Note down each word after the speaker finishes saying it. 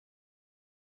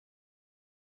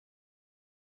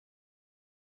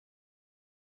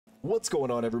What's going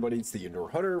on, everybody? It's the Indoor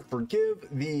Hunter. Forgive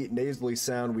the nasally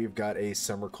sound. We've got a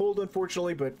summer cold,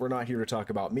 unfortunately, but we're not here to talk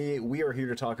about me. We are here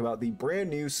to talk about the brand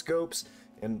new scopes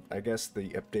and I guess the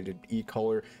updated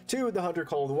e-collar to the Hunter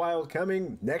Call of the Wild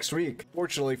coming next week.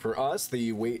 Fortunately for us,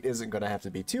 the wait isn't going to have to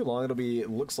be too long. It'll be,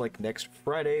 it looks like next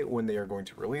Friday when they are going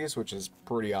to release, which is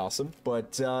pretty awesome.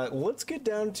 But let's get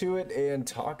down to it and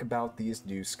talk about these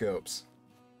new scopes.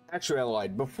 Actually, I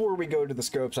lied. Before we go to the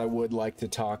scopes, I would like to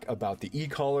talk about the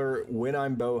e-collar. When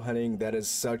I'm bow hunting, that is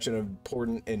such an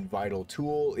important and vital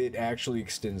tool. It actually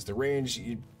extends the range.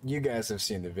 You guys have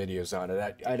seen the videos on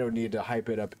it. I don't need to hype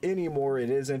it up anymore. It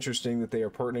is interesting that they are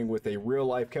partnering with a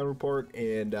real-life counterpart,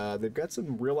 and they've got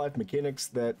some real-life mechanics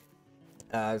that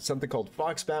something called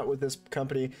Foxbat with this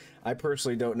company. I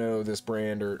personally don't know this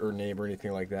brand or name or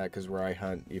anything like that, because where I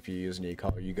hunt, if you use an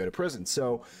e-collar, you go to prison.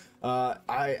 So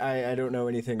I don't know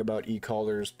anything about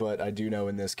e-collars, but I do know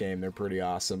in this game they're pretty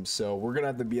awesome. So we're gonna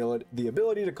have the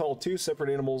ability to call two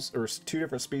separate animals or two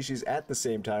different species at the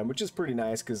same time, which is pretty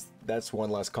nice because that's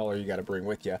one less collar you got to bring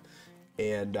with you.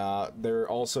 And they're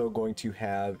also going to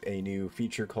have a new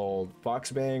feature called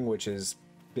Foxbang, which is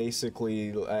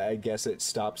basically, I guess it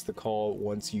stops the call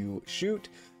once you shoot.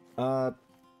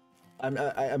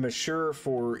 I'm sure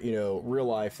for, you know, real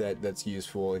life that's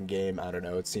useful in game. I don't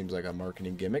know, it seems like a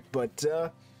marketing gimmick, but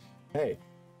hey,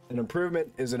 an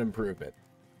improvement is an improvement.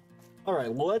 All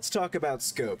right, well, let's talk about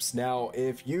scopes. Now,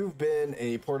 if you've been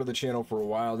a part of the channel for a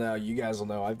while now, you guys will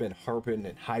know I've been harping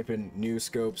and hyping new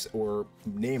scopes, or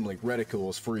namely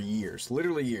reticules, for years,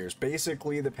 literally years.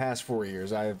 Basically the past 4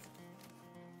 years I've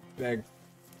begged,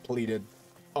 pleaded,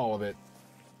 all of it,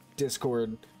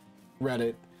 Discord,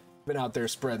 Reddit, been out there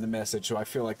spreading the message, so I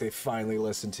feel like they finally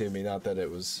listened to me. Not that it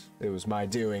was my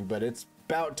doing, but it's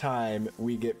about time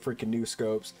we get freaking new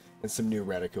scopes and some new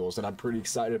reticules, and I'm pretty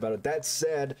excited about it. That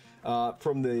said,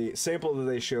 from the sample that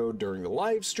they showed during the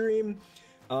live stream,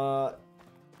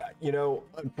 you know,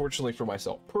 unfortunately for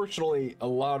myself personally, a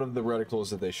lot of the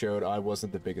reticules that they showed I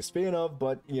wasn't the biggest fan of,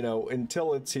 but you know,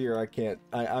 until it's here,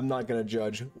 I'm not going to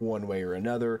judge one way or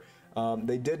another.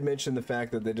 They did mention the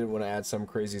fact that they didn't want to add some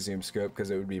crazy zoom scope because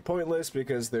it would be pointless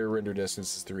because their render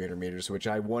distance is 300 meters, which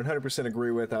I 100%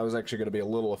 agree with. I was actually going to be a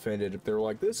little offended if they were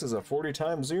like, this is a 40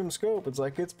 times zoom scope. It's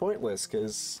like, it's pointless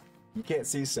because you can't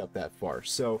see stuff that far.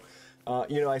 So,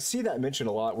 you know, I see that mentioned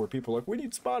a lot where people are like, we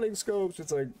need spotting scopes.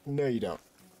 It's like, no, you don't.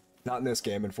 Not in this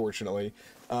game, unfortunately.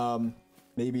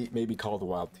 Maybe Call of the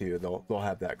Wild 2. They'll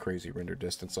have that crazy render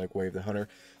distance like Wave the Hunter.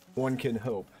 One can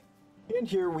hope. And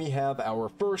here we have our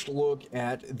first look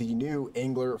at the new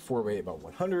Angler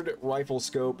 4x8x100 rifle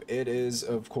scope. It is,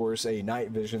 of course, a night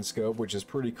vision scope, which is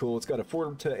pretty cool. It's got a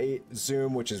 4:8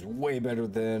 zoom, which is way better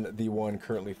than the one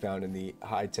currently found in the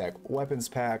high-tech weapons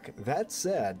pack. That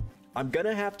said, I'm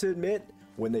gonna have to admit,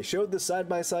 when they showed the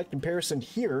side-by-side comparison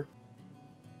here,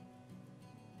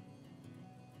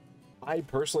 I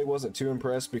personally wasn't too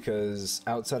impressed because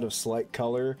outside of slight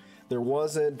color, there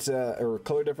wasn't, or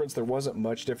color difference, there wasn't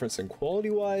much difference in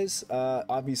quality-wise.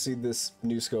 Obviously, this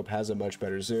new scope has a much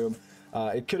better zoom.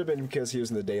 It could have been because he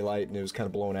was in the daylight and it was kind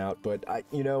of blown out, but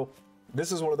you know,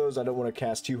 this is one of those I don't want to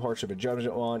cast too harsh of a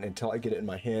judgment on until I get it in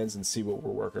my hands and see what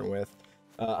we're working with.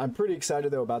 I'm pretty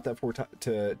excited though about that 4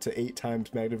 to 8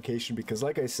 times magnification because,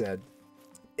 like I said,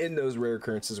 in those rare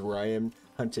occurrences where I am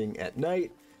hunting at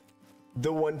night,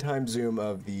 the 1-time zoom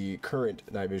of the current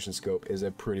night vision scope is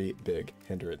a pretty big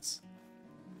hindrance.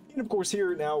 And of course,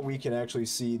 here now we can actually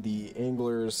see the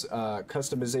Angler's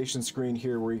customization screen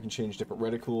here where you can change different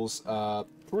reticules.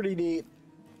 Pretty neat.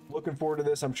 Looking forward to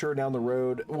this, I'm sure, down the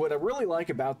road. What I really like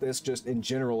about this just in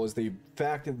general is the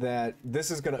fact that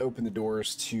this is going to open the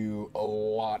doors to a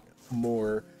lot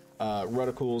more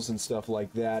reticules and stuff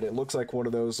like that. It looks like one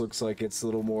of those looks like it's a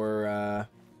little more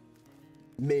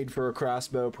made for a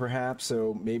crossbow, perhaps,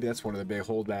 so maybe that's one of the big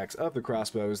holdbacks of the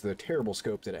crossbow is the terrible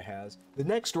scope that it has. The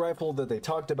next rifle that they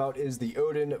talked about is the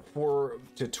Odin 4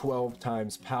 to 12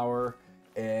 times power,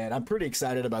 and I'm pretty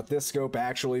excited about this scope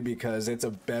actually because it's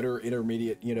a better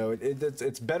intermediate, you know,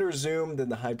 it's better zoom than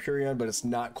the Hyperion, but it's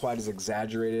not quite as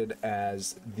exaggerated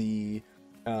as the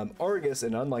Argus,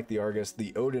 and unlike the Argus,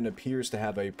 the Odin appears to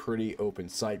have a pretty open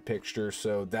sight picture,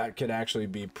 so that could actually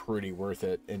be pretty worth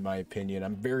it in my opinion.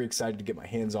 I'm very excited to get my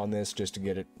hands on this just to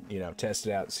get it, you know,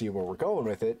 tested out and see where we're going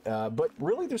with it. But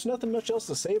really there's nothing much else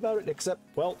to say about it except,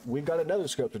 well, we've got another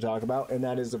scope to talk about, and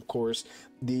that is of course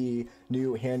the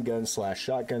new handgun slash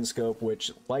shotgun scope,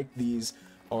 which, like these,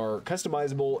 are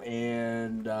customizable,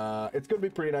 and it's going to be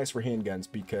pretty nice for handguns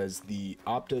because the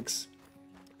optics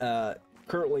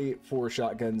currently for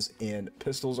shotguns and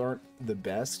pistols aren't the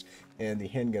best, and the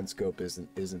handgun scope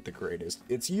isn't the greatest.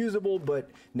 It's usable, but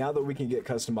now that we can get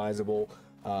customizable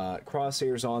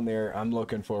crosshairs on there, I'm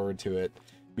looking forward to it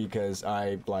because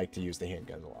I like to use the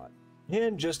handguns a lot.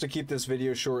 And just to keep this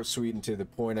video short, sweet, and to the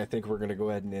point, I think we're going to go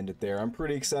ahead and end it there. I'm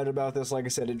pretty excited about this. Like I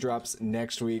said, it drops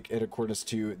next week in accordance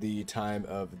to the time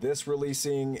of this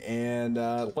releasing. And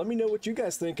let me know what you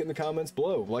guys think in the comments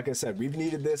below. Like I said, we've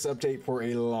needed this update for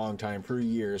a long time, for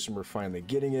years, and we're finally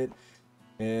getting it.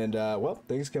 And, well,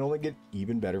 things can only get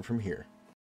even better from here.